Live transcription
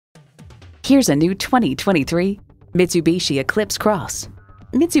Here's a new 2023 Mitsubishi Eclipse Cross.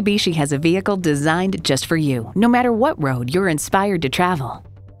 Mitsubishi has a vehicle designed just for you, no matter what road you're inspired to travel.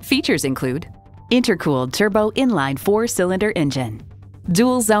 Features include intercooled turbo inline 4-cylinder engine,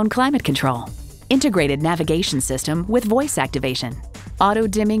 dual-zone climate control, integrated navigation system with voice activation,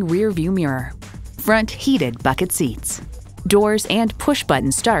 auto-dimming rear-view mirror, front heated bucket seats, doors and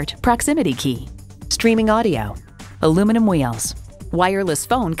push-button start proximity key, streaming audio, aluminum wheels, wireless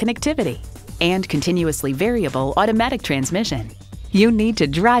phone connectivity, and continuously variable automatic transmission. You need to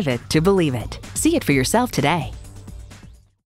drive it to believe it. See it for yourself today.